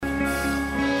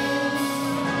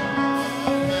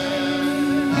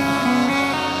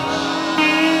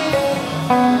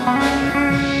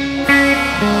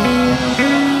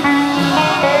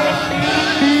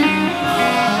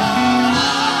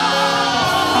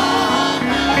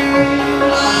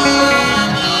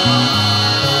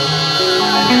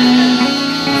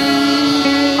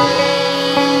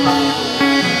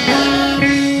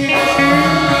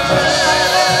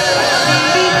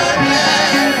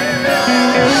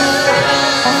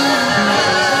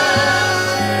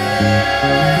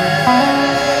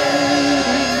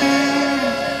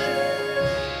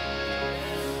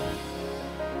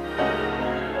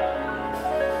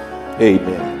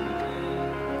Amen.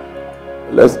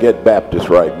 Let's get Baptist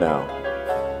right now.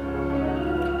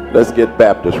 Let's get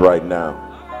Baptist right now.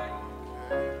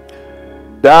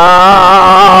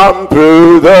 Down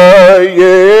through the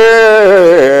years,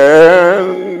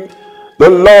 the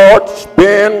Lord's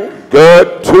been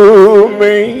good to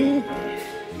me.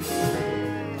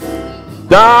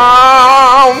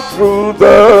 Down through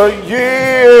the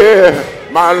years,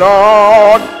 my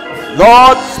Lord's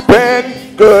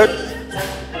been good.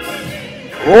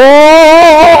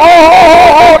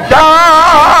 Oh,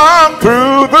 down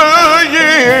through the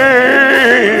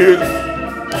years,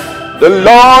 the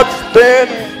Lord's been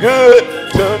good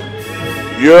to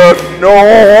me. You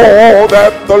know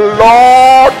that the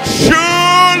Lord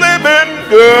surely been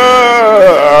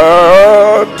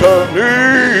good to me.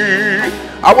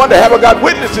 I wonder, have I got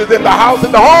witnesses in the house,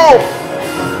 in the home?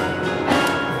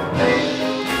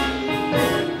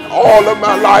 All of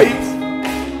my life,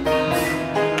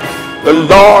 the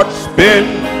Lord's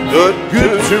been good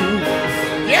to me.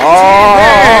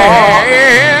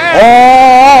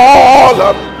 All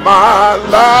of my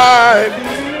life,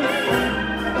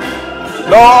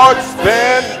 Lord's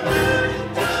been.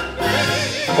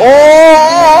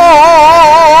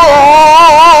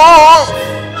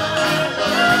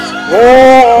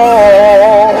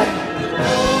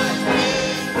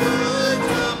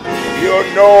 You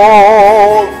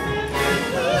know.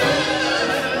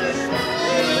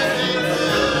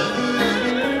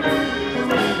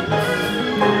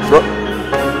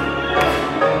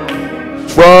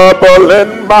 Trouble in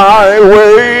my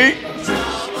way,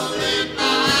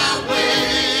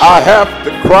 I have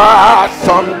to cry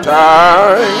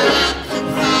sometimes.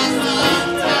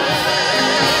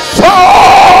 So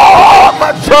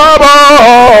much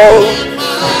trouble,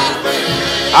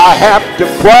 I have to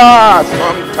cry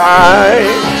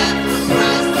sometimes.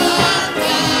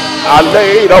 I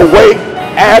laid awake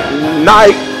at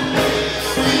night.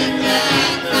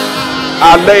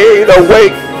 I laid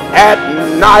awake at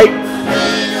night.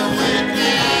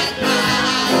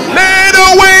 Laid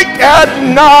awake at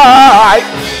night.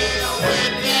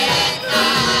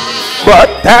 But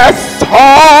that's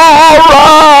all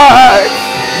right.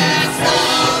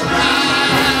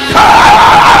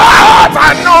 'Cause I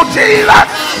know Jesus.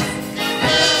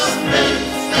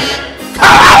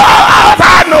 'Cause I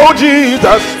know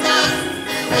Jesus.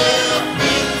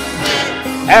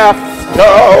 After a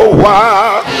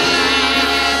while,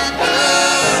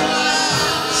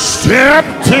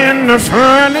 stepped in the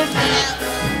furnace.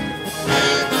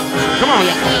 Come on,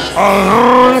 a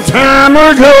long time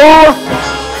ago.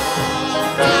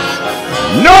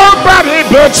 Nobody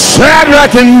but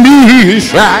Shadrach and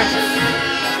Meshach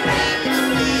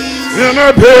in a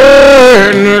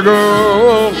Abednego.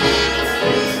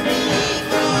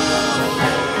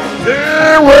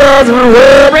 They wasn't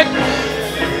worried.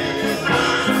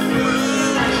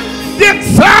 It's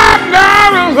time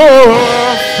now,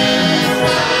 Lord.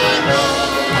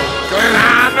 'Cause I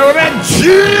know that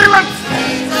Jesus.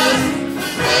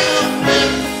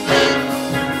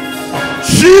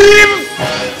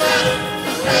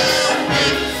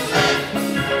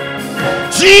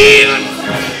 Jesus.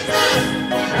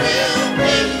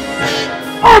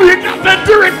 All you got to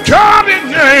do is call His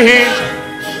name.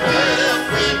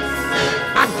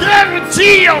 I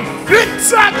guarantee you'll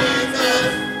fix it.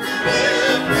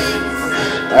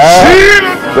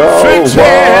 Jesus, fix it.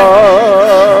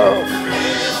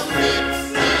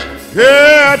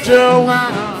 Get your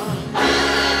life.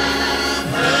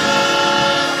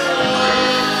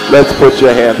 Let's put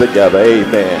your hands together.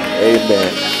 Amen.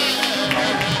 Amen.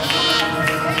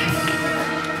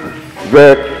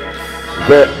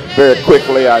 Very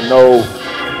quickly, I know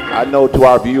to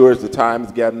our viewers the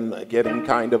time's getting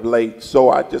kind of late, so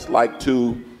I'd just like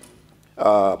to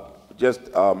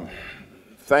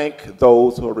thank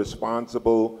those who are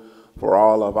responsible for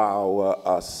all of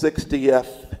our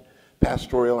 60th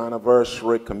pastoral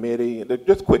anniversary committee.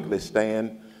 Just quickly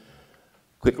stand.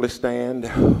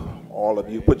 All of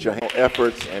you, put your hand on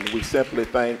efforts, and we simply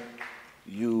thank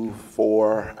you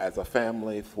for, as a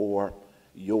family, for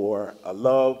your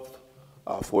love,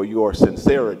 for your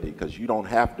sincerity, because you don't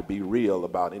have to be real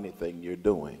about anything you're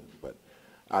doing, but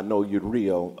I know you're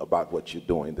real about what you're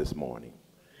doing this morning.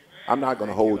 I'm not going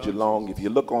to hold you long. If you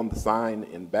look on the sign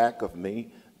in back of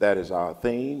me, that is our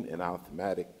theme and our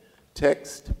thematic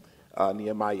text,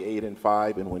 Nehemiah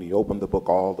 8:5, and when he opened the book,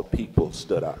 all the people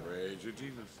stood up. Praise you,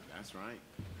 Jesus. That's right.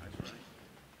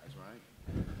 That's right.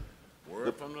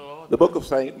 Word from the Lord. The book of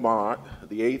St. Mark,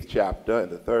 the 8th chapter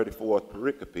and the 34th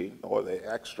pericope, or the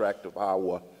extract of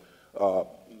our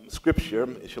scripture,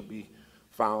 it shall be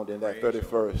found in that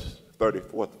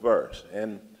 34th verse.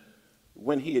 And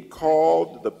when he had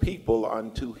called the people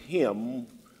unto him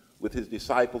with his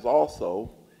disciples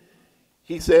also,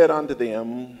 he said unto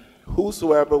them,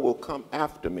 whosoever will come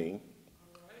after me,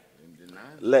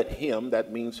 let him,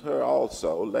 that means her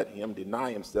also, let him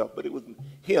deny himself, but it was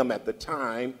him at the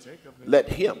time, let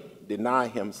him deny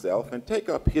himself and take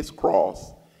up his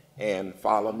cross and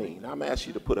follow me. Now I'm going to ask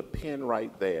you to put a pin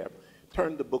right there.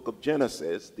 Turn to the book of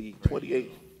Genesis, the 28th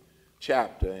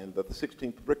chapter and the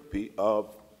 16th pericope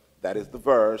of, that is the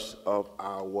verse of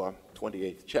our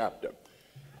 28th chapter.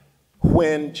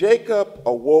 When Jacob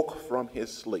awoke from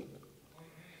his sleep,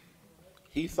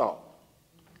 he thought,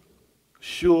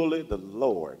 surely the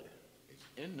Lord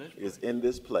is in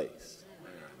this place,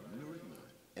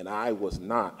 and I was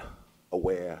not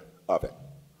aware of it.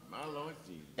 My Lord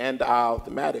Jesus. And our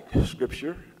thematic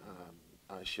scripture,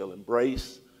 I shall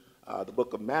embrace the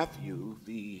book of Matthew,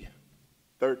 the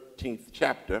 13th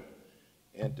chapter,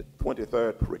 and the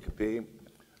 23rd pericope.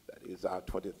 That is our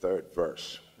 23rd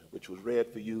verse, which was read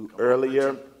for you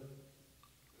earlier.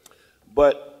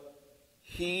 But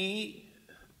he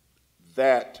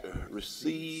that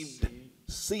received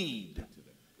seed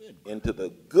into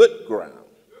the good ground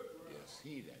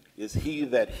is he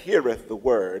that heareth the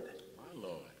word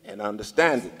and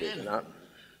understandeth it,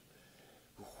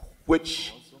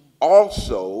 which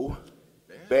also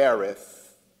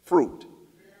beareth fruit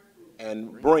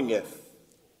and bringeth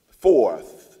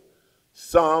forth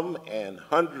some an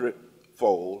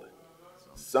hundredfold,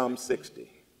 some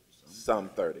 60, some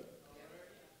 30.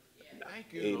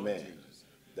 Amen.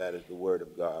 That is the word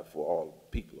of God for all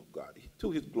people of God.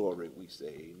 To his glory we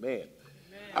say amen.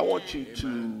 I want you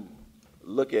to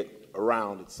look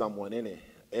around at someone,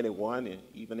 anyone, and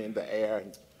even in the air,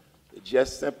 and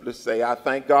just simply say, I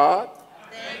thank God,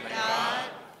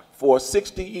 for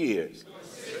 60 years,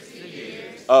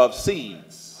 of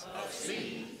seeds,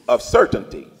 of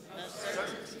certainty,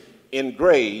 in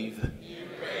grave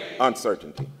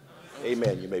uncertainty.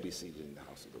 Amen. You may be seated in the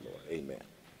house of the Lord. Amen.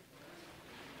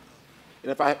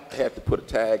 And if I had to put a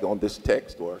tag on this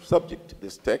text or subject to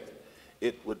this text,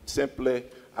 I would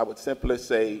simply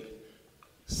say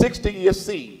 60-year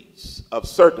seeds of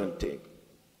certainty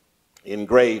in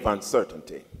grave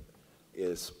uncertainty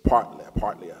is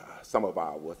partly some of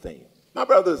our theme. My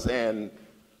brothers and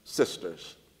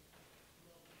sisters,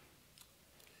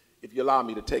 if you allow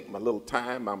me to take my little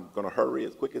time, I'm going to hurry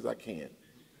as quick as I can.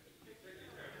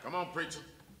 Come on, preacher.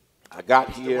 I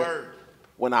got here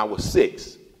when I was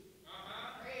 6.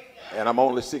 And I'm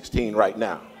only 16 right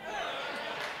now.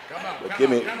 But give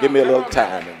me a little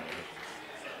time.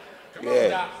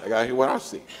 Yeah, I got here when I was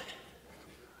 6.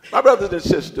 My brothers and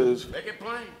sisters, make it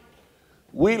plain.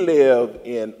 We live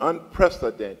in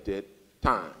unprecedented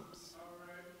times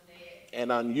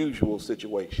and unusual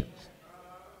situations.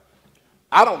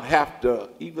 I don't have to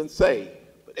even say,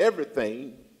 but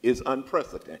everything is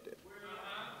unprecedented.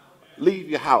 Leave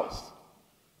your house,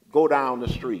 go down the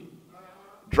street,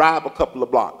 drive a couple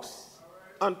of blocks.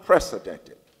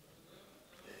 Unprecedented.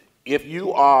 If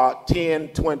you are 10,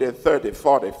 20, 30,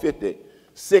 40, 50,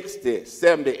 60,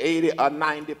 70, 80, or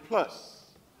 90 plus,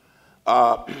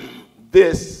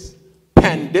 this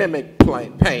pandemic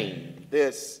pain,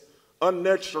 this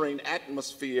unnurturing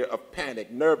atmosphere of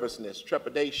panic, nervousness,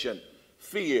 trepidation,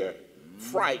 fear,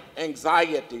 fright,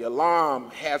 anxiety,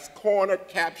 alarm has cornered,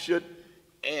 captured,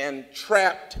 and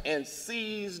trapped and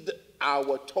seized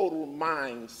our total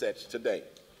mindsets today.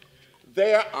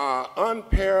 There are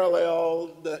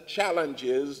unparalleled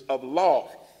challenges of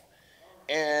loss,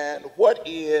 and what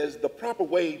is the proper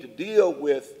way to deal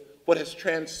with what is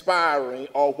transpiring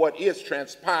or what is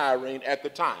transpiring at the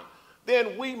time?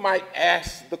 Then we might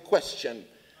ask the question,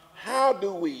 how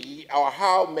do we or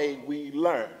how may we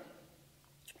learn?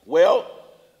 Well,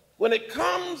 when it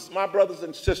comes, my brothers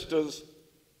and sisters,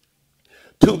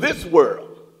 to this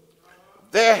world,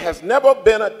 there has never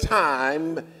been a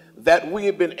time that we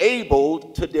have been able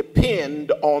to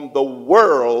depend on the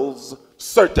world's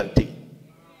certainty.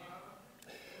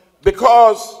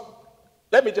 Because,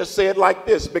 let me just say it like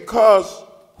this, because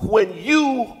when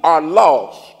you are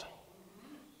lost,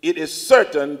 it is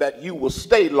certain that you will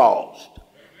stay lost.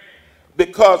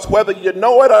 Because whether you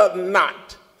know it or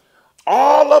not,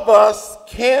 all of us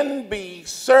can be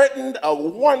certain of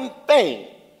one thing.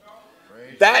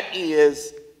 That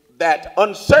is that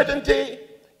uncertainty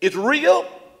is real.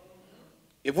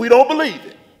 If we don't believe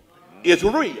it, it's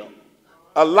real,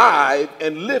 alive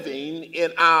and living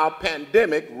in our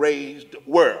pandemic-raised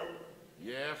world.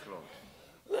 Yes,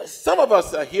 Lord. Some of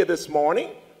us are here this morning,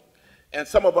 and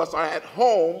some of us are at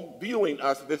home viewing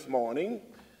us this morning.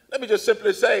 Let me just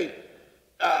simply say,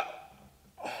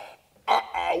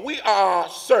 we are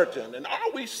certain, and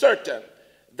are we certain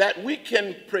that we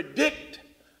can predict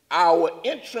our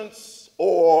entrance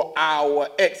or our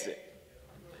exit.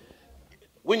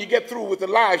 When you get through with the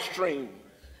live stream,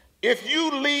 if you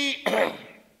leave,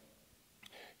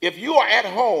 if you are at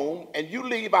home and you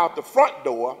leave out the front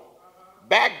door,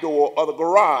 back door, or the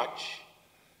garage,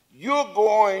 you're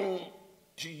going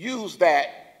to use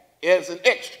that as an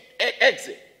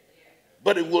exit,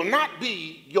 but it will not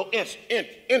be your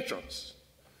entrance.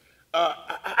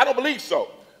 I don't believe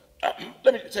so.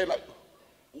 Let me say, like,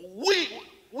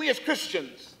 we as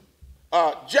Christians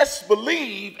just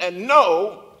believe and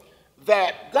know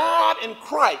that God in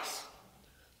Christ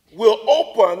will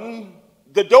open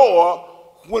the door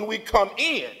when we come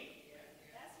in,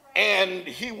 and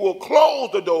he will close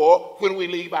the door when we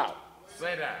leave out.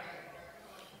 Say that.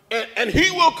 And he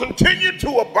will continue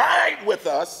to abide with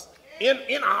us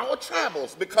in our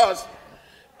travels, because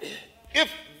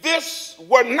if this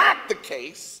were not the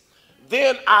case,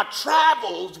 then our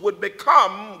travels would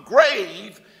become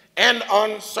grave and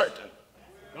uncertain.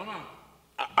 Come on.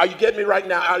 Are you getting me right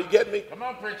now? Are you getting me? Come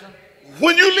on, preacher.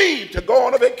 When you leave to go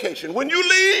on a vacation, when you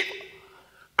leave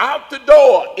out the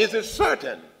door, is it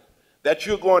certain that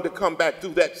you're going to come back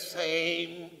through that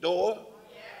same door?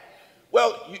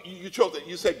 Well, you chose it.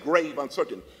 You said grave,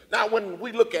 uncertain. Now, when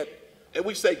we look at and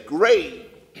we say grave,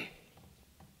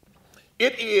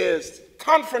 it is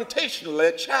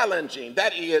confrontationally challenging.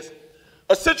 That is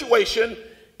a situation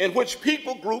in which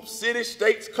people, groups, cities,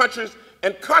 states, countries,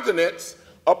 and continents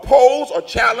oppose or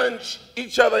challenge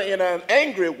each other in an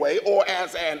angry way or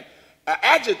as an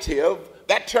adjective.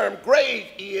 That term grave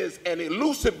is an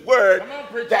elusive word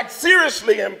that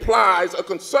seriously implies a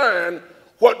concern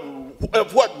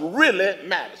of what really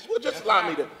matters. Well, just allow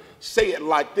me to say it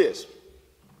like this.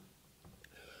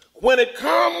 When it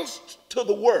comes to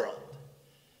the world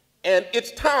and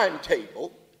its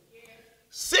timetable,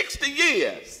 60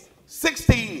 years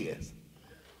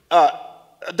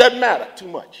doesn't matter too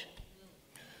much.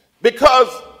 Because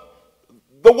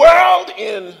the world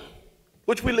in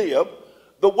which we live,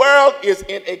 the world is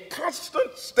in a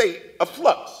constant state of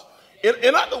flux.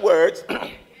 In other words,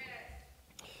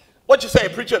 what you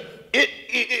saying, preacher?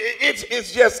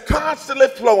 It's just constantly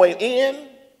flowing in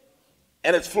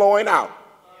and it's flowing out.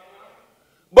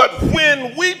 But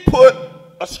when we put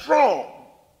a strong,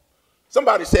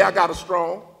 somebody say, I got a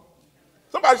strong.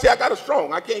 Somebody say, I got a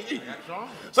strong. I can't hear you.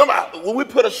 Somebody, when we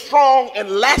put a strong and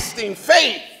lasting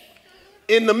faith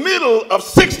in the middle of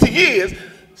 60 years,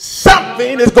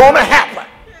 something is going to happen.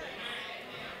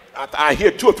 I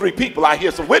hear 2 or 3 people. I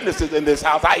hear some witnesses in this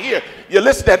house. I hear you're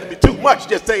listening to me too much.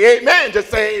 Just say amen. Just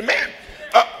say amen.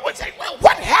 Well,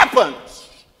 what happens?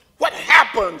 What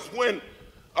happens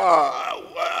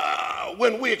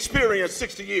when we experience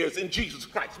 60 years in Jesus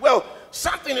Christ? Well,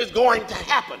 something is going to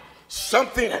happen.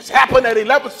 Something has happened at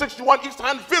 1161 East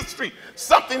 105th Street.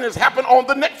 Something has happened on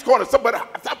the next corner.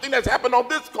 Something has happened on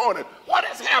this corner. What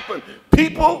has happened?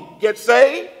 People get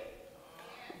saved.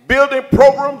 Building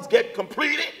programs get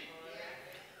completed.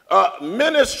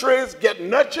 Ministries get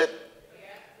nurtured.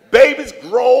 Babies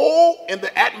grow in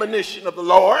the admonition of the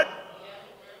Lord.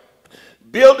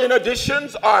 Building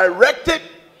additions are erected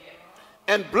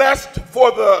and blessed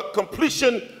for the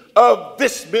completion of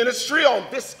this ministry on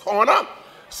this corner.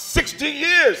 60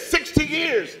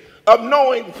 years of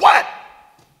knowing what?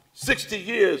 60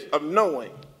 years of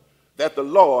knowing that the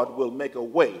Lord will make a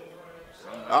way.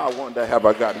 I wonder, have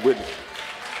I got witness?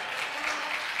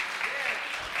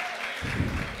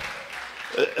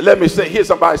 Let me say, hear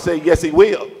somebody say, yes, he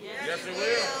will. Yes, he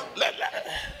will.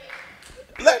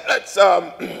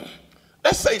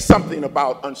 Let's say something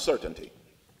about uncertainty.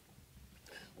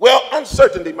 Well,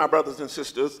 uncertainty, my brothers and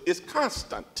sisters, is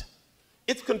constant.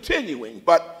 It's continuing,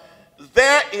 but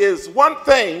there is one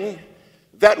thing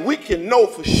that we can know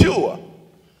for sure,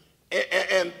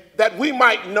 and that we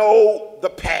might know the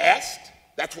past.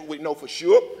 That's what we know for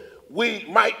sure. We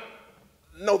might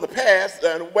know the past,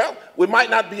 and well, we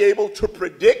might not be able to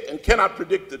predict and cannot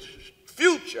predict the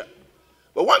future.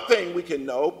 But one thing we can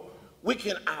know, we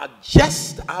can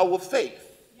adjust our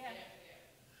faith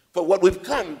for what we've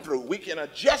come through. We can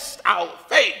adjust our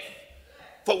faith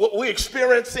for what we're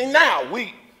experiencing now.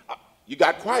 You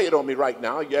got quiet on me right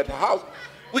now. You're at the house.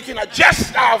 We can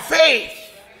adjust our faith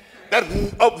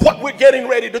of what we're getting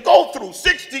ready to go through.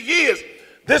 60 years,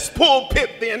 this pulpit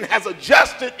then has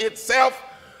adjusted itself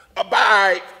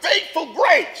by faithful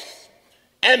grace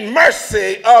and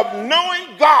mercy of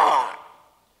knowing God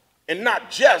and not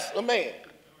just a man.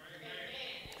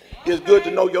 It's good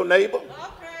to know your neighbor.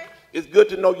 It's good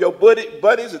to know your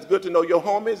buddies. It's good to know your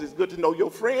homies. It's good to know your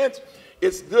friends.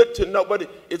 It's good to know, but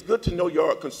it's good to know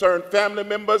your concerned family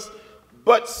members.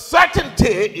 But certainty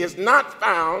is not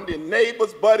found in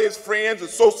neighbors, buddies, friends,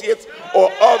 associates,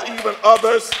 or even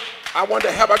others. I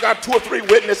wonder, have I got 2 or 3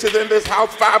 witnesses in this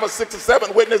house, 5 or 6 or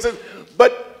 7 witnesses?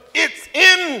 But it's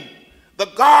in the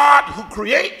God who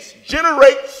creates,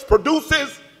 generates,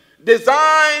 produces,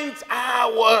 designs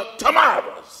our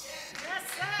tomorrows. Yes,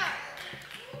 sir.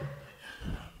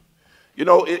 You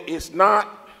know, it's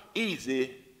not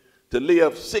easy to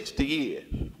live 60 years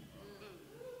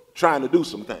trying to do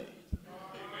some things.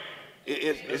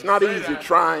 It's not easy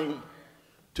trying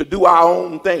to do our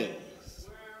own things,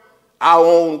 our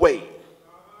own way,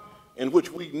 in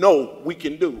which we know we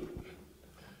can do.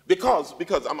 Because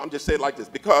I'm just saying it like this,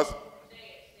 because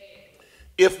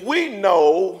if we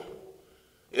know,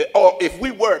 or if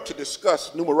we were to discuss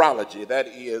numerology, that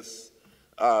is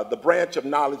the branch of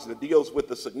knowledge that deals with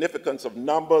the significance of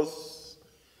numbers,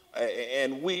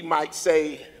 and we might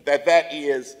say that that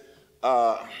is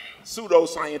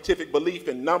pseudo-scientific belief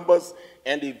in numbers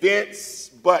and events,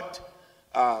 but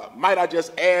might I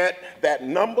just add that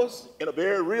numbers, in a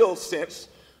very real sense,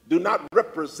 do not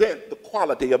represent the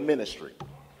quality of ministry.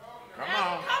 Come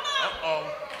on.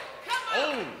 Uh-oh.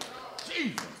 Oh,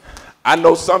 Jesus. I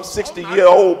know some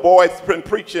 60-year-old boys been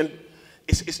preaching.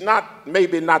 It's not,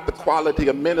 maybe not the quality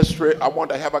of ministry. I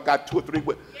wonder, have I got 2 or 3?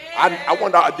 I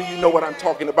wonder, do you know what I'm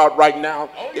talking about right now?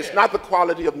 It's not the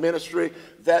quality of ministry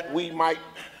that we might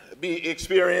be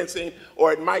experiencing,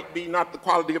 or it might be not the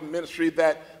quality of ministry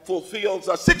that fulfills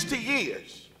 60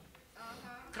 years.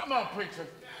 Come on, preacher.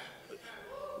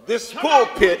 This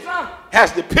pulpit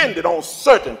has depended on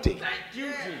certainty. Thank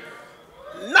you,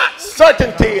 Jesus. Not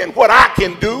certainty in what I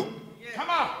can do. Come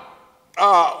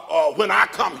on. When I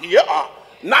come here,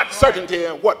 not certainty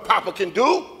in what Papa can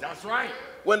do. That's right.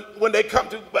 When they come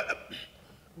to,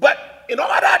 but in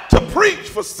order to preach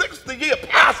for 60 years,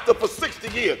 pastor for 60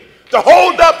 years, to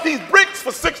hold up these bricks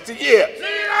for 60 years,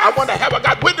 I wonder, have I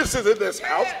got witnesses in this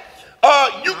house?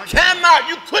 You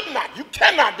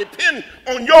cannot depend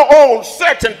on your own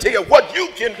certainty of what you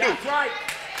can do. That's right.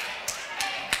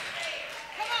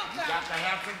 You got to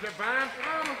have some divine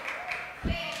promise.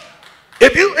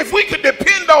 If we could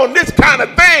depend on this kind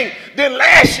of thing, then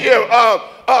last year,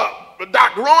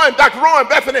 Dr. Rowan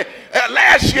Bethany,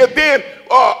 last year then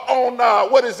on,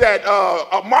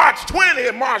 March 20,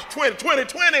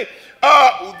 2020,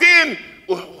 then,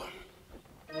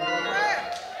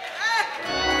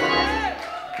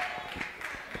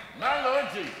 My Lord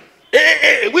Jesus.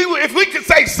 if we could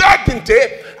say certainty,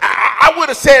 I would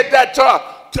have said that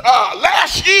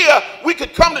last year we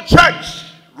could come to church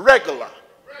regular.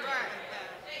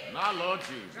 My Lord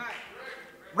Jesus.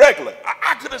 Regular.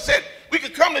 I could have said we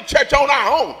could come to church on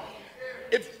our own.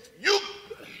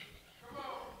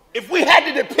 If we had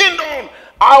to depend on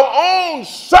our own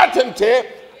certainty,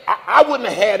 I wouldn't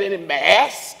have had any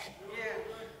mask.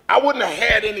 I wouldn't have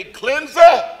had any cleanser.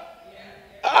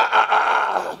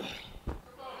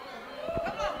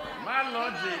 My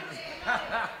Lord Jesus.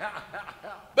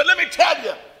 But let me tell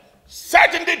you,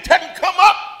 certainty doesn't come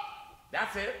up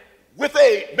That's it. with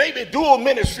a maybe dual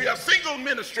ministry, a single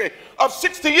ministry of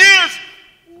 60 years.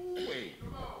 Wait.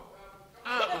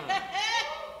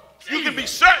 You can be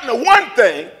certain of one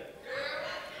thing.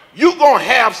 You're going to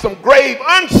have some grave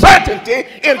uncertainty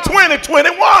in 2021. Put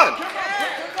the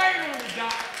weight on it,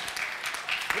 Doc.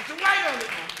 Put the weight on it.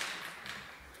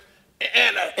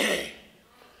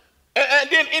 And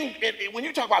then when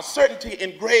you talk about certainty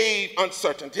and grave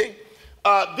uncertainty,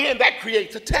 then that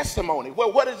creates a testimony.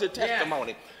 Well, what is a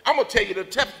testimony? I'm going to tell you the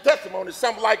testimony is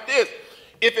something like this.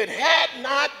 If it had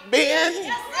not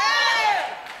been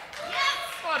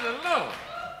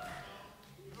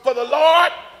for the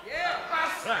Lord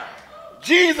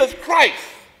Jesus Christ.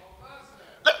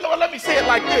 Let me say it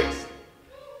like this.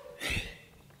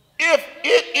 If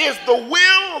it is the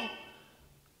will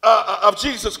of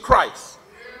Jesus Christ,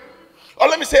 or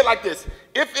let me say it like this.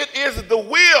 If it is the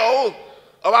will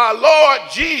of our Lord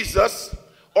Jesus,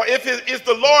 or if it is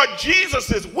the Lord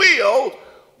Jesus' will,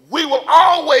 we will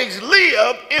always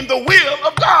live in the will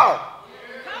of God.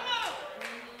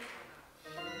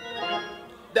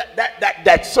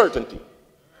 That's certainty.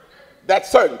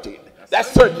 That's certainty.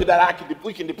 That's certainty that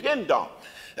we can depend on.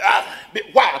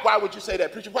 Why? Why would you say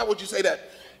that, preacher? Why would you say that?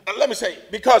 Let me say,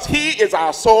 because he is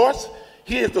our source.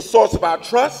 He is the source of our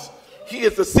trust. He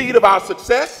is the seed of our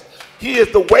success. He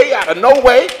is the way out of no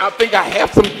way. I think I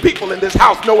have some people in this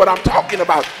house know what I'm talking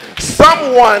about.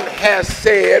 Someone has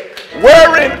said,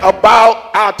 worrying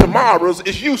about our tomorrows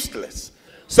is useless.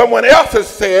 Someone else has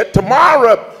said,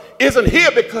 tomorrow isn't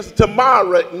here because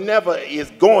tomorrow never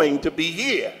is going to be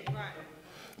here.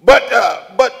 But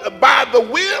by the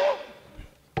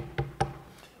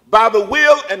by the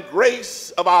will and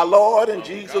grace of our Lord and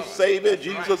Jesus Savior,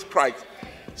 Jesus Christ.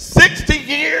 60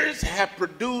 years have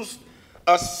produced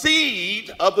a seed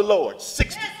of the Lord.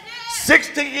 60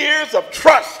 years of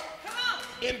trust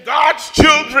in God's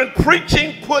children,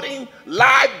 preaching, putting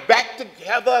life back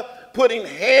together, putting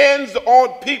hands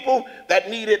on people that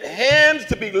needed hands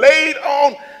to be laid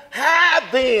on. How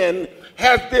then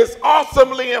has this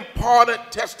awesomely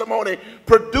important testimony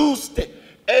produced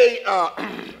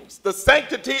the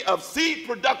sanctity of seed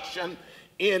production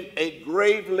in a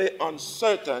gravely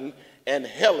uncertain and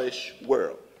hellish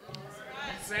world?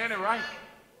 I'm saying it right.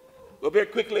 Well, very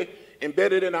quickly,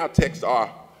 embedded in our text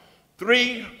are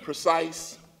 3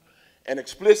 precise and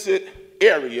explicit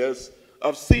areas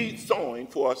of seed sowing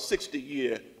for a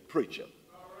 60-year preacher.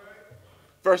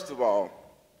 First of all,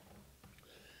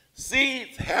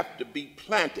 seeds have to be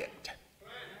planted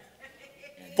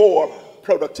for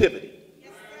productivity.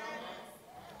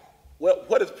 Well,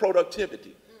 what is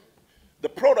productivity? The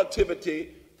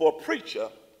productivity for a preacher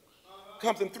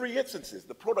comes in 3 instances.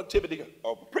 The productivity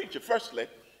of a preacher, firstly,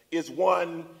 is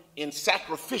one in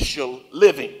sacrificial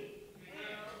living.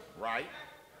 Right.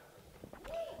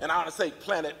 And I want to say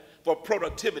planted for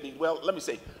productivity. Well, let me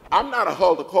say, I'm not a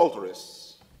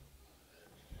horticulturist.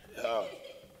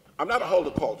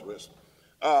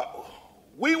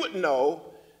 We would know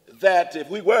that if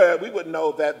we were, we would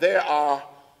know that there are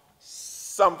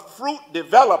some fruit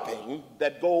developing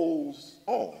that goes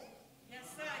on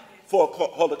for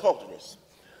horticulturists.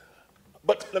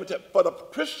 But let me tell you, for the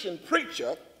Christian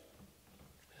preacher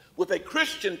with a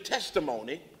Christian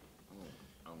testimony,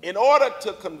 in order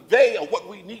to convey what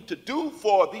we need to do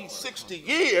for these 60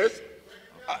 years,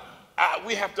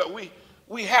 we have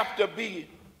to be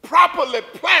properly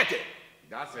planted.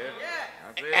 That's it.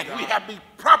 That's it. And we have to be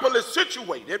properly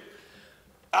situated,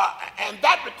 and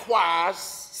that requires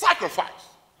sacrifice,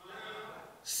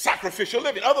 sacrificial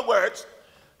living. In other words,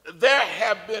 there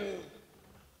have been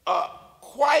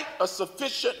quite a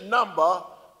sufficient number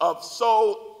of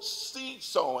seed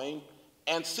sowing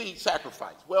and seed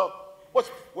sacrifice. Well,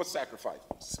 what's sacrifice?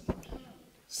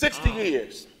 60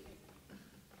 years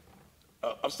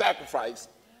of sacrifice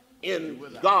in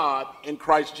God, in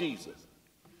Christ Jesus,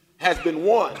 has been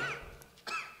won,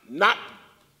 not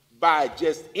by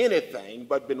just anything,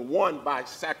 but been won by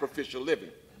sacrificial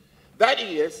living. That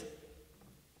is,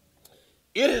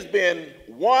 it has been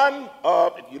one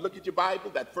of, if you look at your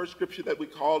Bible, that first scripture that we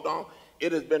called on,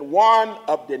 it has been one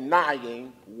of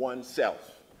denying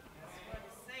oneself.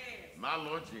 My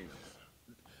Lord Jesus.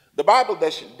 The Bible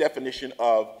definition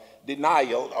of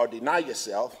denial or deny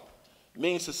yourself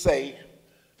means to say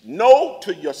no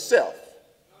to yourself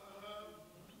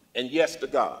and yes to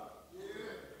God.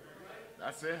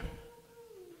 That's it.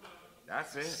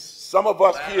 That's it. Some of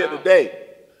us here today,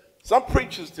 some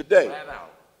preachers today, Flat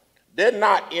out. they're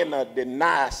not in a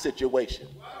deny situation.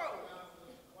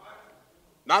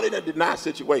 Not in a deny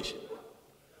situation.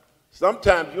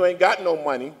 Sometimes you ain't got no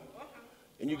money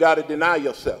and you got to deny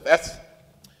yourself. As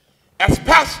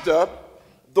pastor,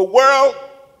 the world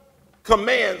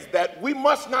commands that we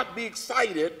must not be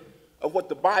excited of what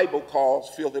the Bible calls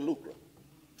filthy lucre.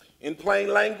 In plain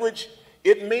language,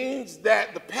 it means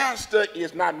that the pastor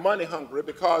is not money hungry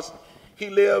because he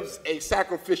lives a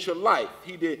sacrificial life.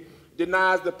 He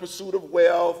denies the pursuit of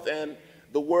wealth and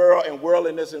the world and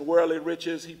worldliness and worldly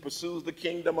riches. He pursues the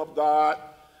kingdom of God.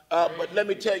 But let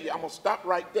me tell you, I'm going to stop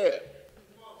right there.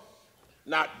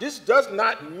 Now, this does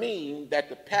not mean that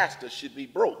the pastor should be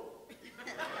broke.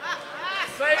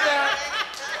 Say that.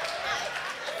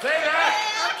 Say that.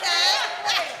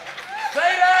 Say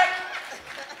that.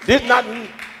 This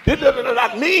does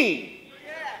not mean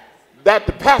that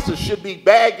the pastor should be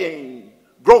bagging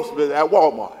groceries at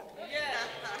Walmart.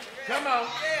 Come on.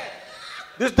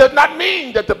 This does not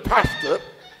mean that the pastor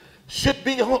should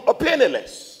be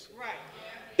penniless.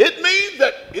 It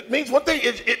means one thing.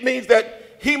 It means that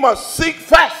he must seek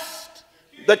first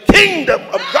the kingdom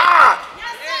of God.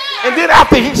 And then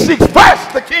after he seeks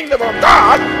first the kingdom of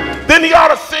God, then he ought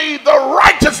to see the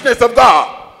righteousness of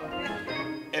God.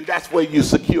 And that's where you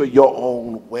secure your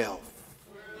own wealth.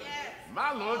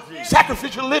 My Lord Jesus.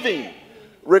 Sacrificial living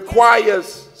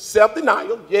requires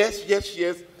self-denial. Yes.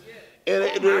 And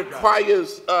it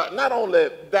requires not only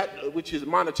that which is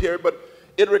monetary, but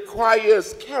it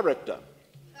requires character.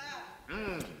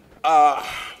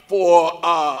 For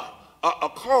a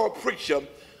called preacher,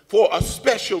 for a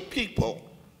special people.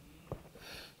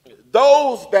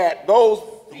 Those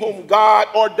whom God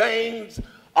ordains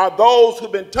are those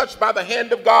who've been touched by the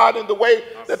hand of God in the way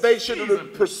that they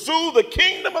should pursue the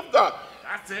kingdom of God.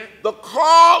 That's it. The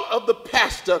call of the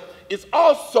pastor is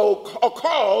also a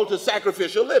call to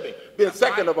sacrificial living. Then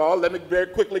second of all, let me very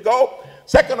quickly go.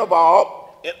 Second of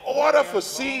all, in order for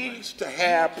seeds to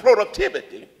have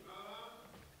productivity,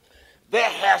 there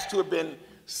has to have been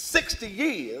 60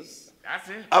 years That's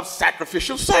it. of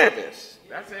sacrificial service.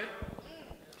 That's it.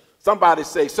 Somebody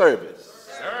say service.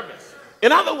 Service.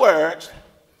 In other words,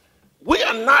 we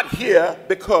are not here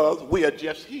because we are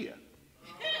just here.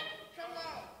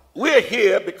 We're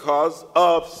here because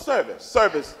of service.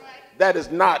 Service that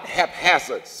is not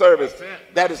haphazard. Service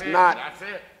that is not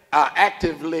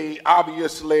actively,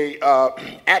 obviously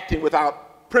acting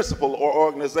without principle or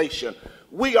organization.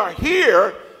 We are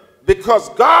here because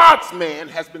God's man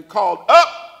has been called up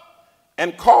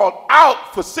and called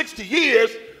out for 60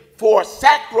 years for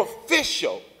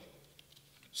sacrificial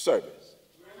service.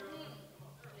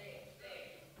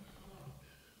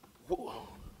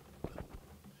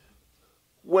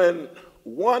 When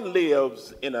one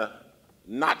lives in a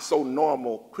not so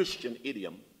normal Christian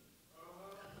idiom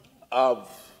of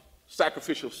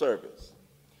sacrificial service,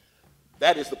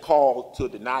 that is the call to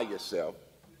deny yourself.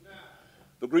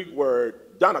 The Greek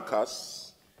word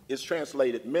donakos is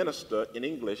translated minister in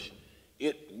English.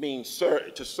 It means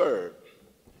to serve.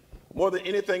 More than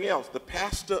anything else, the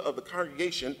pastor of the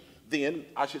congregation then,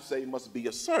 I should say, must be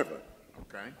a servant.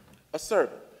 Okay. A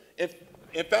servant.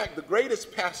 In fact, the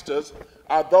greatest pastors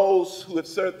are those who have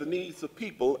served the needs of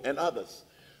people and others.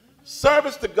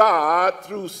 Service to God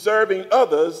through serving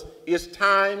others is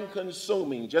time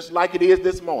consuming, just like it is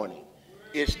this morning.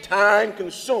 It's time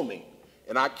consuming.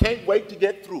 And I can't wait to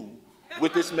get through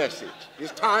with this message.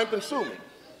 It's time consuming,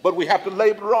 but we have to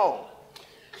labor on.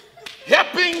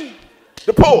 Helping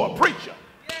the poor, preacher.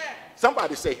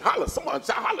 Somebody say holler. Someone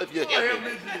say holler if you're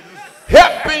helping.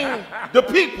 Helping the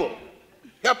people.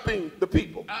 Helping the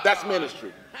people. That's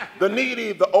ministry. The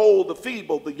needy, the old, the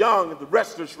feeble, the young, and the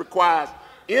restless requires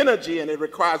energy, and it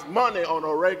requires money on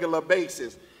a regular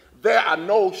basis. There are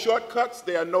no shortcuts.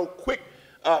 There are no quick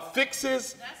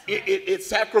fixes. It's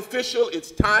sacrificial. It's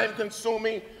time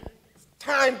consuming.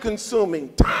 Time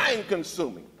consuming. Time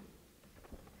consuming.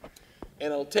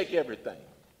 And it'll take everything.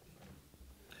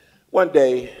 One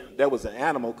day, there was an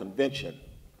animal convention,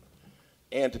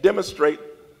 and to demonstrate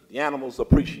the animals'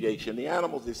 appreciation, the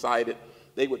animals decided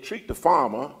they would treat the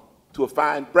farmer to a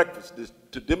fine breakfast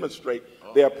to demonstrate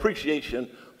their appreciation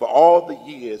for all the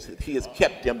years that he has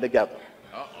kept them together.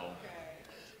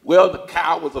 Well, the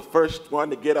cow was the first one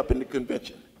to get up in the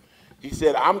convention. He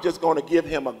said, I'm just going to give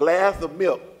him a glass of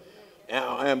milk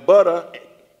and butter,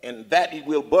 and that he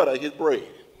will butter his bread.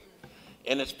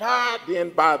 And inspired then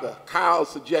by the cow's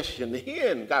suggestion, the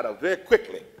hen got up very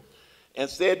quickly and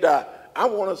said, I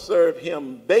want to serve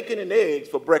him bacon and eggs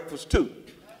for breakfast too.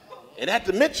 And at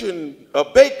the mention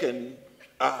of bacon,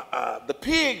 the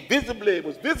pig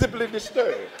was visibly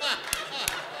disturbed.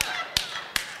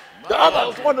 The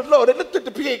others wanted to know. They looked at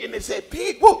the pig and they said,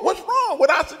 Pig, what's wrong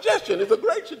with our suggestion? It's a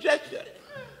great suggestion.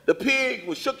 The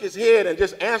pig shook his head and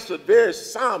just answered very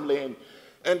solemnly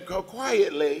and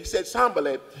quietly. He said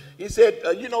somberly, he said,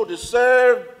 to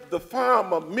serve the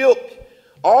farmer milk,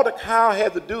 all the cow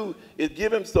has to do is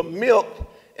give him some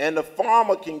milk, and the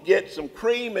farmer can get some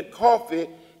cream and coffee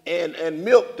and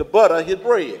milk to butter his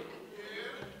bread.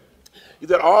 He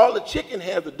said all the chicken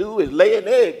has to do is lay an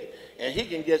egg, and he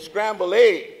can get scrambled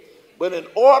egg. But in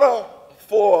order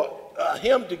for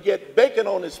him to get bacon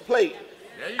on his plate,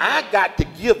 I got to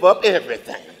give up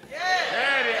everything.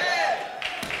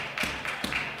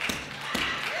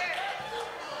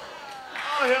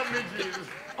 Oh, help me, Jesus.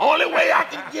 Only way I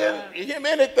can give him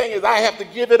anything is I have to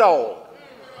give it all.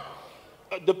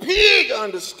 The pig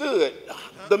understood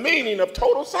the meaning of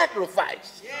total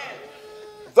sacrifice.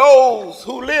 Those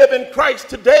who live in Christ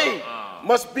today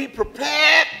must be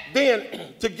prepared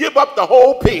then to give up the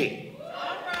whole pig.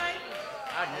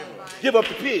 Give up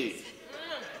the pig.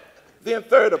 Then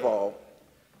third of all,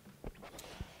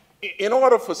 in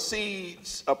order for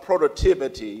seeds of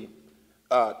productivity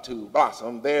to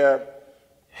blossom, there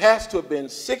has to have been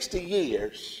 60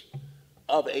 years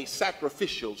of a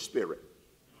sacrificial spirit.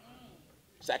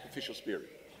 Sacrificial spirit.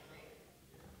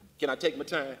 Can I take my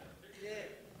time?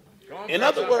 In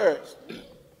other words,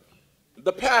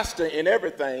 the pastor in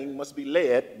everything must be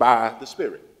led by the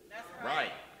Spirit.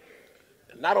 Right.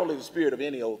 Not only the spirit of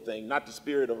any old thing, not the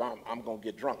spirit of I'm going to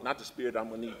get drunk, not the spirit I'm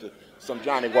going to need some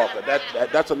Johnny Walker.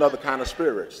 That's another kind of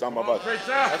spirit, some of us.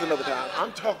 That's another kind.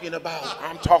 I'm talking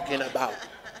about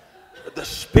the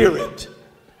Spirit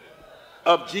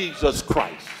of Jesus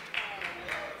Christ.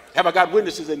 Have I got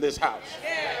witnesses in this house?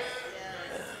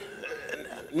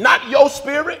 Not your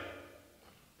spirit,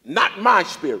 not my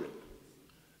spirit.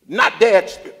 Not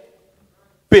Dad's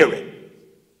spirit,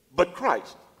 but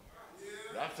Christ.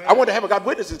 I want to have a God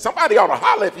witnesses. Somebody ought to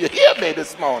holler if you hear me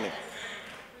this morning.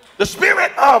 The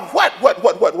spirit of what?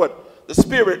 The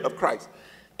spirit of Christ.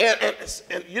 And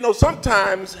you know,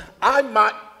 sometimes I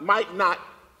might not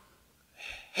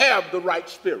have the right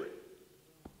spirit.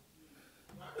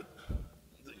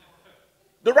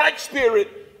 The right spirit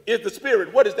is the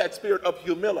spirit. What is that spirit? Of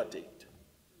humility.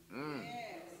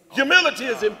 Humility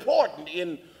is important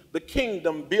in the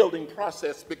kingdom building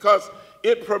process because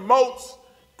it promotes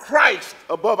Christ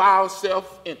above our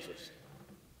self-interest.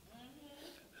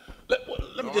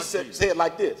 Let me just say it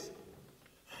like this.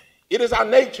 It is our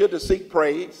nature to seek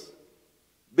praise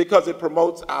because it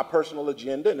promotes our personal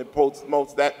agenda and it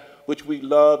promotes that which we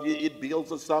love. It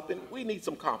builds us up, and we need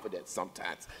some confidence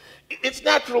sometimes. It's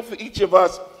natural for each of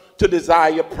us to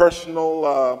desire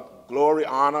personal glory,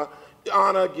 honor.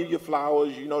 Honor, give you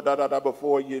flowers,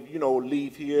 before you,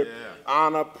 leave here. Yeah.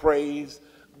 Honor, praise.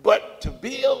 But to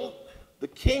build the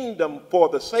kingdom for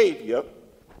the Savior,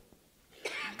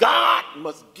 God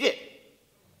must get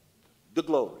the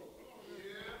glory.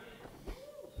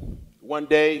 One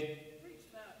day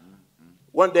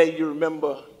you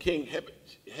remember King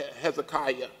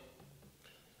Hezekiah.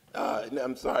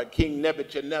 King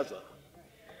Nebuchadnezzar.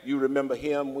 You remember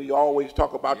him. We always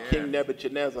talk about King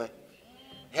Nebuchadnezzar.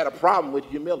 Had a problem with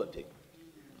humility.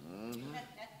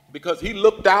 Because he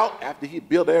looked out after he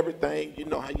built everything. You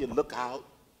know how you look out,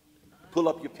 pull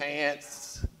up your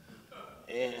pants,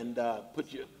 and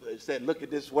said, "Look at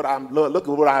this! Look at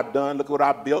what I've done! Look at what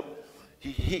I've built."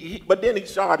 But then he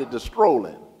started to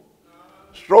strolling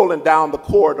down the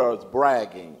corridors,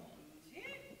 bragging.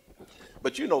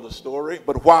 But you know the story.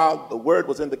 But while the word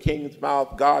was in the king's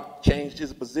mouth, God changed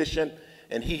his position,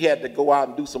 and he had to go out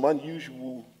and do some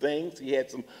unusual things. He had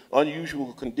some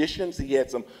unusual conditions. He had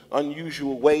some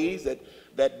unusual ways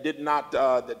that did not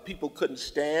that people couldn't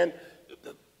stand.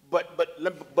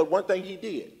 But one thing he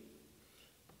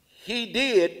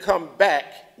did come back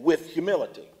with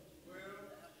humility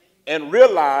and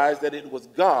realize that it was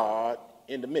God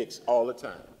in the mix all the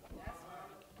time.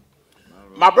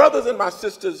 My brothers and my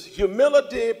sisters,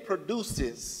 humility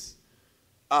produces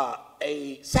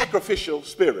a sacrificial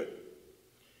spirit.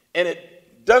 And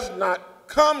it does not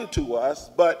come to us,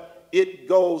 but it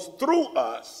goes through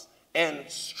us and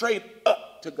straight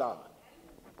up to God.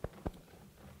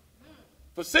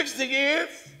 For 60 years,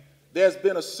 there's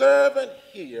been a servant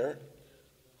here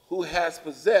who has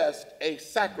possessed a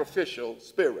sacrificial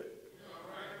spirit.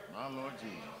 My Lord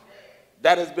Jesus.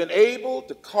 That has been able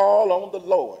to call on the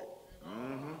Lord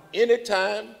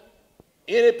anytime,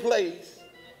 any place,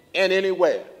 and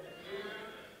anywhere.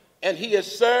 And he has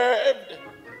served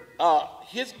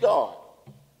his God,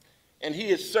 and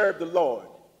he has served the Lord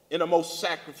in a most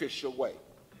sacrificial way.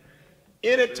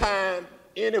 Anytime,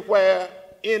 anywhere,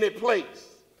 any place.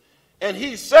 And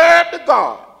he served a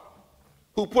God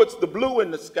who puts the blue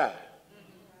in the sky,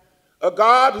 a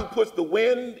God who puts the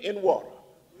wind in water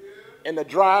and the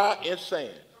dry in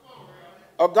sand,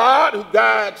 a God who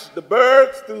guides the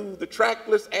birds through the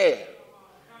trackless air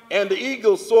and the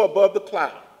eagles soar above the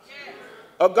clouds,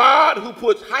 a God who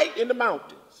puts height in the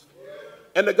mountains,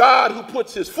 and the God who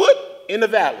puts his foot in the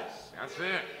valleys. That's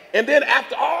it. And then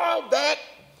after all that,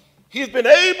 he's been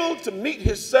able to meet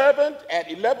his servant at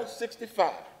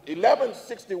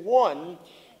 1161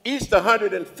 East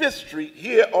 105th Street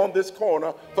here on this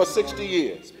corner for 60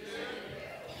 years.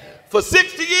 For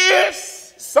 60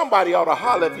 years, somebody ought to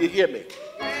holler if you hear me.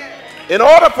 In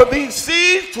order for these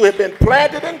seeds to have been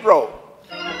planted and grown,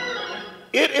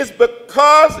 it is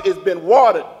because it's been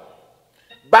watered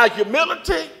by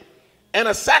humility and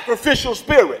a sacrificial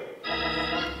spirit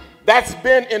that's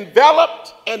been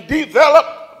enveloped and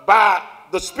developed by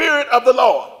the Spirit of the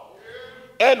Lord.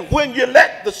 And when you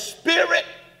let the Spirit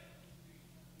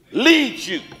lead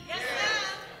you,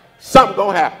 something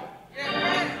gonna happen.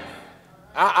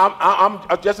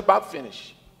 I'm just about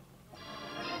finished.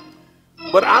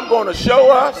 But I'm going to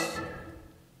show us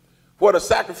what a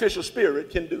sacrificial spirit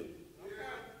can do.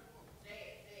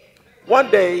 One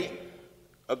day,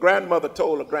 a grandmother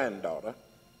told a granddaughter,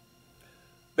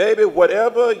 "Baby,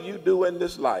 whatever you do in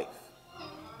this life,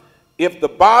 if the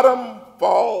bottom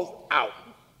falls out,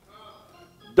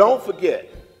 don't forget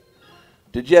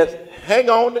to just hang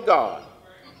on to God,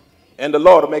 and the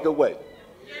Lord will make a way."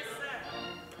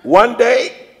 One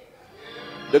day,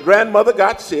 the grandmother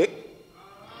got sick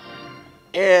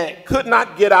and could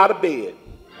not get out of bed.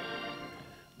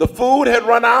 The food had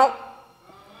run out,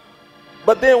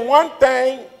 but then one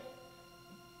thing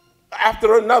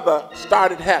after another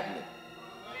started happening.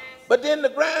 But then the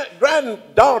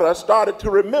granddaughter started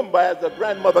to remember as the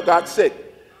grandmother got sick.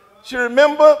 She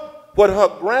remembered what her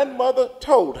grandmother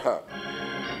told her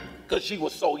because she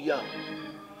was so young.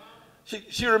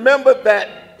 She remembered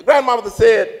that the grandmother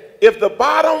said, if the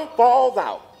bottom falls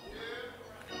out,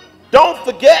 don't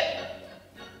forget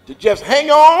to just hang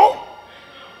on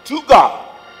to God,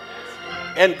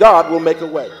 and God will make a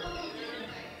way.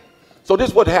 So this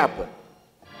is what happened.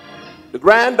 The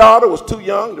granddaughter was too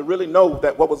young to really know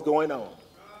what was going on.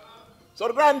 So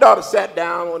the granddaughter sat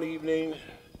down one evening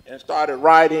and started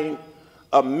writing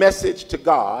a message to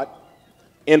God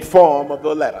in form of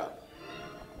a letter.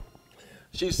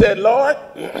 She said, Lord,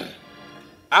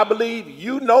 I believe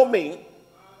you know me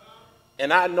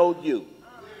and I know you.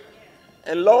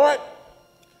 And Lord,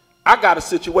 I got a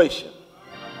situation.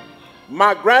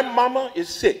 My grandmama is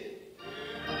sick,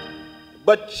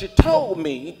 but she told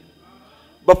me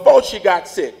before she got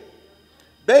sick,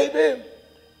 baby,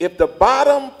 if the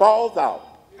bottom falls out,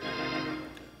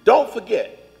 don't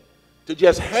forget to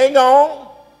just hang on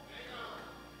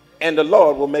and the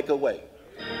Lord will make a way.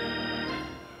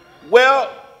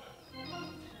 Well,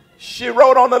 she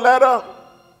wrote on the letter,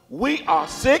 we are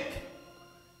sick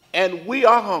and we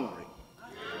are hungry.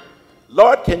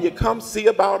 Lord, can you come see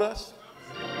about us?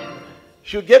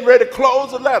 She was getting ready to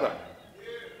close the letter,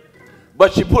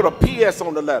 but she put a P.S.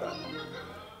 on the letter.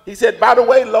 He said, by the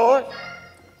way, Lord,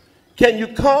 can you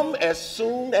come as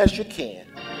soon as you can?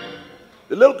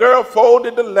 The little girl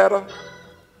folded the letter,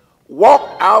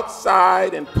 walked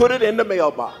outside, and put it in the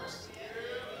mailbox.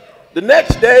 The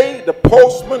next day, the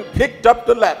postman picked up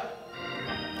the letter,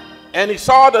 and he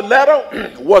saw the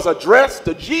letter was addressed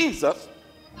to Jesus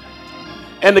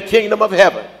and the kingdom of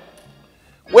heaven.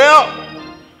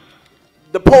 Well,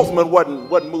 the postman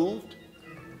wasn't moved.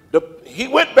 He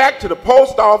went back to the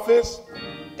post office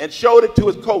and showed it to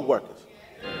his co-workers.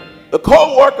 The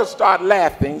co-workers started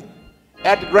laughing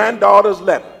at the granddaughter's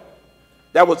letter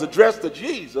that was addressed to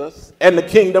Jesus and the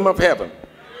kingdom of heaven.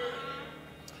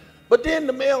 But then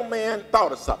the mailman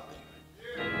thought of something.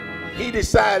 He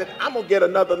decided, I'm going to get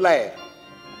another laugh.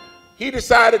 He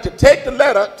decided to take the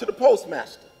letter to the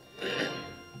postmaster.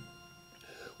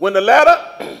 When the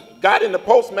letter got in the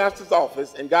postmaster's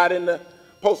office and got in the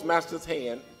postmaster's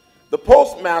hand, the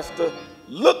postmaster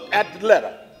looked at the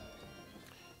letter.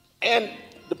 And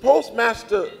the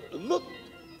postmaster looked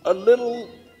a little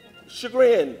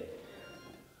chagrined.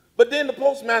 But then the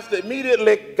postmaster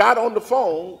immediately got on the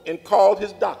phone and called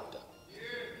his doctor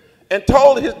and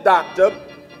told his doctor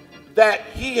that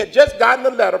he had just gotten a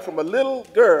letter from a little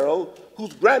girl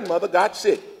whose grandmother got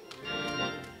sick.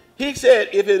 He said,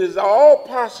 if it is all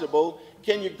possible,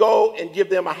 can you go and give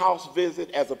them a house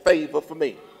visit as a favor for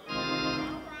me?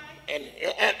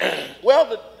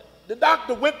 Well, the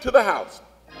doctor went to the house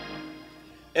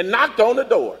and knocked on the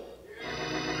door.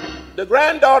 The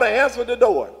granddaughter answered the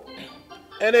door,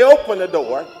 and they opened the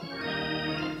door.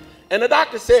 And the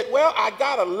doctor said, well, I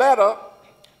got a letter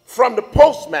from the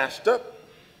postmaster,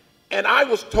 and I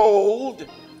was told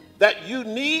that you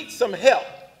need some help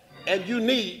and you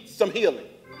need some healing.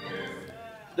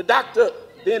 The doctor,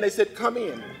 then they said, come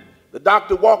in. The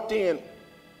doctor walked in,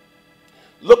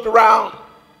 looked around,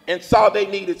 and saw they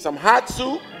needed some hot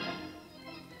soup,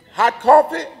 hot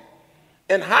coffee,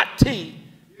 and hot tea,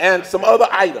 and some other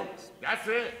items. That's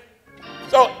it.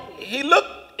 So he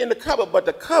looked in the cupboard, but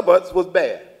the cupboards was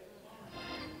bare.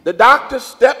 The doctor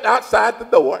stepped outside the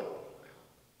door,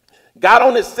 got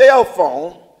on his cell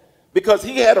phone because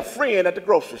he had a friend at the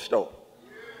grocery store.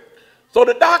 So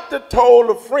the doctor told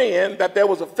a friend that there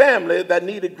was a family that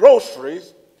needed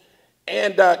groceries,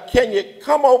 and can you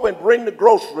come over and bring the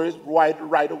groceries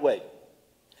right away?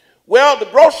 Well, the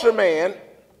grocery man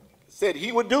said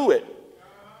he would do it.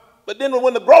 But then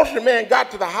when the grocery man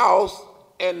got to the house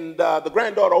and the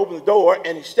granddaughter opened the door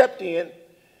and he stepped in,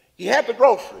 he had the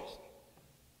groceries.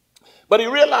 But he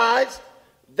realized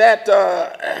that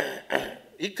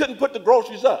he couldn't put the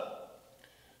groceries up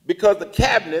because the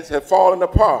cabinets had fallen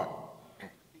apart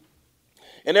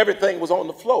and everything was on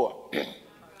the floor.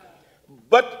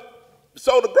 But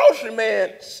so the grocery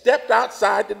man stepped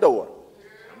outside the door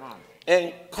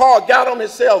and got on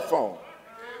his cell phone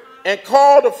and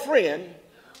called a friend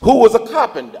who was a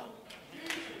carpenter.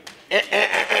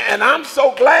 And I'm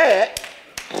so glad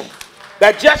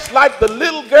that just like the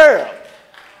little girl,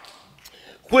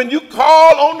 when you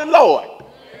call on the Lord,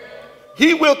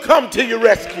 he will come to your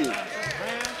rescue.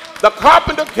 The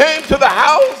carpenter came to the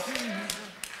house,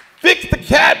 fixed the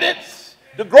cabinets,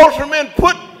 the grocery man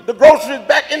put the groceries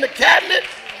back in the cabinet,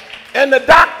 and the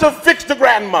doctor fixed the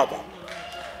grandmother.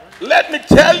 Let me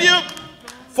tell you,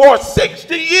 for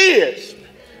 60 years,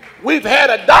 we've had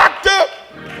a doctor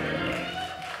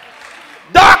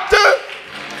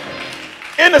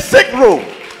in the sick room.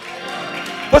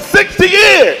 For 60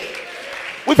 years,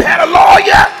 we've had a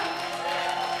lawyer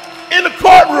in the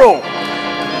courtroom.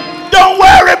 Don't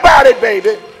worry about it,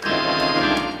 baby.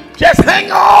 Just hang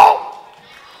on,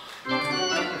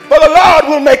 for the Lord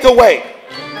will make a way.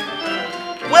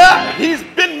 Well, he's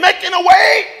been making a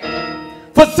way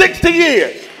for 60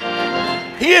 years.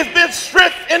 He has been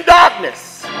strength in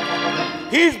darkness.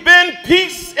 He's been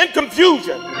peace in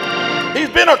confusion. He's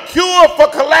been a cure for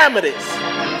calamities.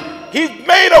 He's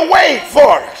made a way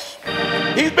for us.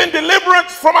 He's been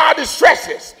deliverance from our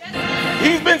distresses.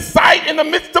 He's been sight in the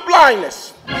midst of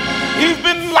blindness. He's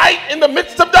been light in the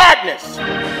midst of darkness.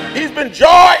 He's been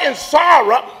joy in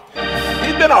sorrow.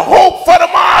 He's been a hope for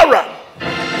tomorrow.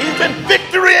 He's been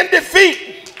victory in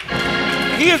defeat.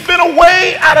 He has been a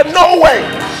way out of no way.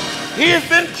 He has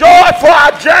been joy for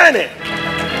our journey.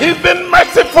 He's been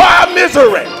mercy for our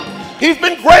misery. He's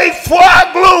been grace for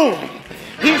our gloom.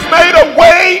 He's made a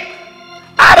way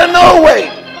out of no way.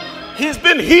 He's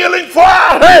been healing for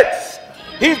our hurts.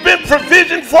 He's been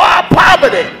provision for our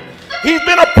poverty. He's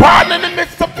been a partner in the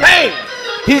midst of pain.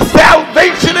 He's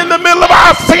salvation in the middle of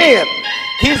our sin.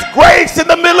 He's grace in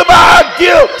the middle of our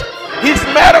guilt. He's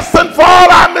medicine for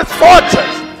all our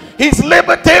misfortunes. He's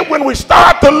liberty when we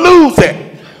start to lose it.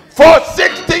 For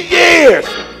 60 years,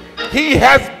 he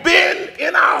has been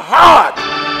in our heart,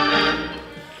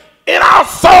 in our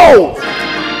souls,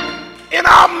 in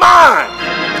our mind,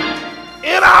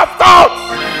 in our thoughts.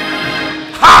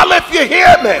 Holler if you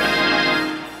hear me.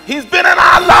 He's been in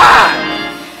our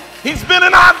lives. He's been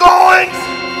in our goings.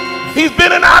 He's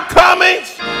been in our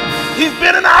comings. He's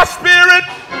been in our spirit.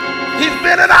 He's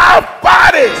been in our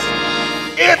bodies.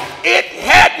 If it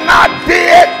had not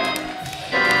been,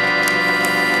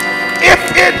 if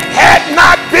it had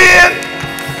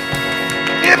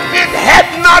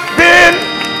not been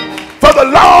for the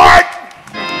Lord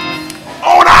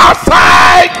on our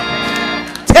side,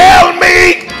 tell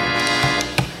me,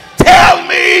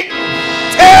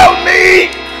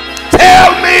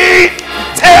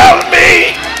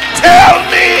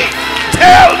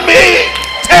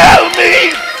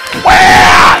 where?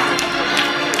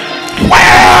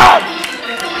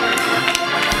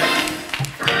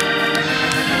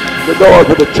 The doors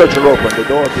of the church are open. The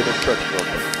doors of the church are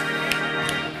open.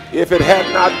 If it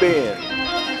had not been,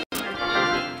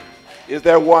 is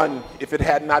there one, if it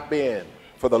had not been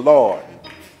for the Lord?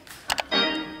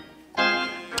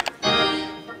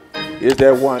 Is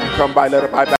there one? Come by, let it by.